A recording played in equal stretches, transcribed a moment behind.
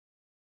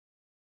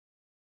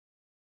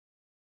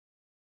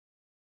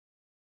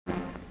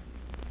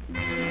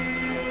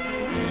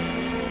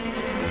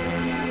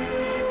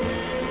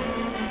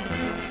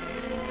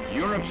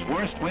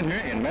worst winter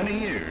in many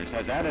years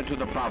has added to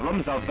the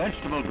problems of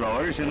vegetable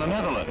growers in the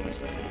Netherlands.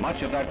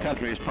 Much of that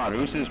country's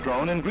produce is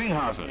grown in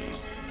greenhouses.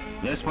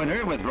 This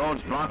winter, with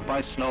roads blocked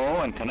by snow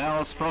and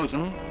canals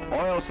frozen,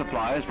 oil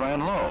supplies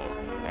ran low,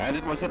 and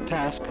it was a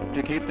task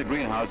to keep the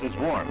greenhouses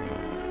warm.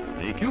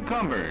 The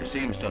cucumber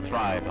seems to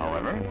thrive,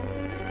 however.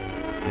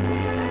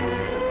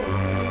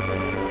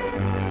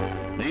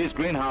 These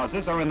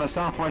greenhouses are in the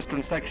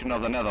southwestern section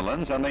of the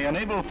Netherlands, and they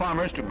enable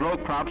farmers to grow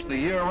crops the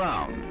year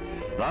round.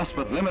 Thus,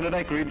 with limited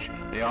acreage,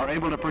 they are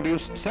able to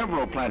produce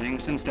several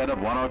plantings instead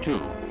of one or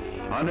two.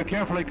 Under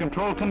carefully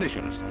controlled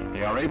conditions,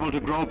 they are able to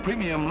grow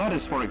premium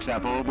lettuce, for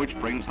example, which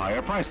brings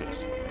higher prices.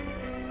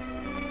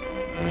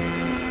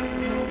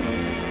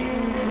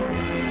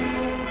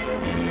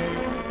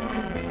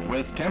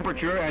 With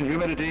temperature and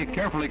humidity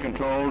carefully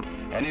controlled,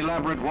 an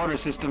elaborate water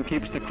system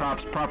keeps the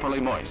crops properly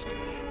moist.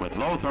 With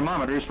low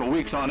thermometers for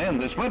weeks on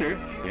end this winter,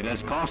 it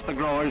has cost the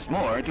growers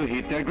more to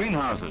heat their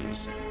greenhouses.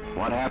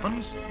 What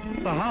happens?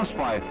 The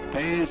housewife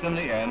pays in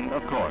the end,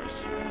 of course.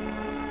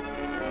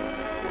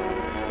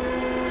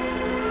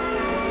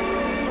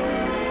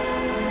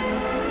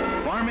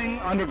 Farming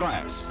under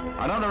glass,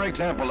 another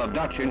example of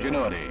Dutch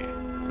ingenuity.